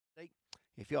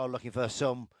if you're looking for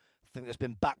something that's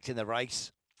been backed in the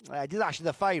race. It is actually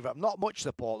the favourite. Not much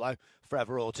support, though,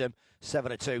 Forever Autumn.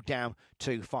 7-2, down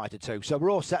 2-5-2. So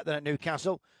we're all set then at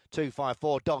Newcastle.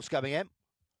 2-5-4, dogs coming in.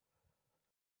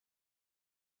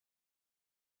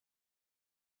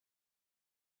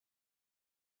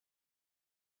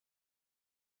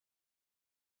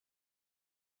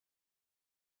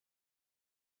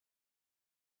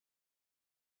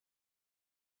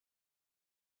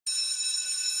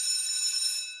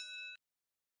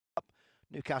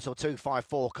 Newcastle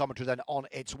 2-5-4, commentary then on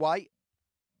its way.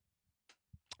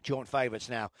 Joint favourites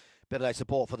now. Bit of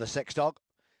support for the 6 dog.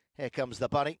 Here comes the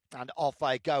bunny, and off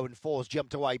they go, and 4's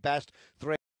jumped away best.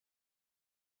 3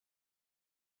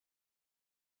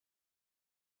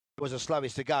 was the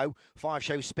slowest to go. 5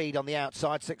 shows speed on the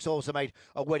outside. 6 also made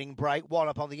a winning break. 1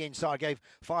 up on the inside gave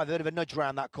 5 a bit of a nudge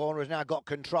around that corner. Has now got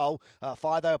control.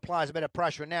 5 though applies a bit of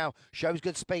pressure and now shows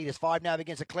good speed as 5 now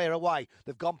begins to clear away.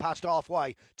 They've gone past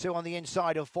halfway. 2 on the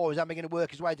inside of 4 is then beginning to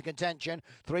work his way to contention.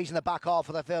 3's in the back half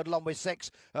of the field along with 6.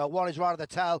 1 is right at the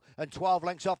tail and 12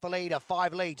 lengths off the leader.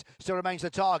 5 leads. Still remains the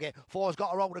target. 4's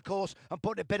got a roll to course and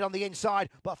putting a bit on the inside,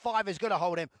 but 5 is going to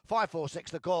hold him. 5-4-6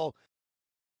 the call.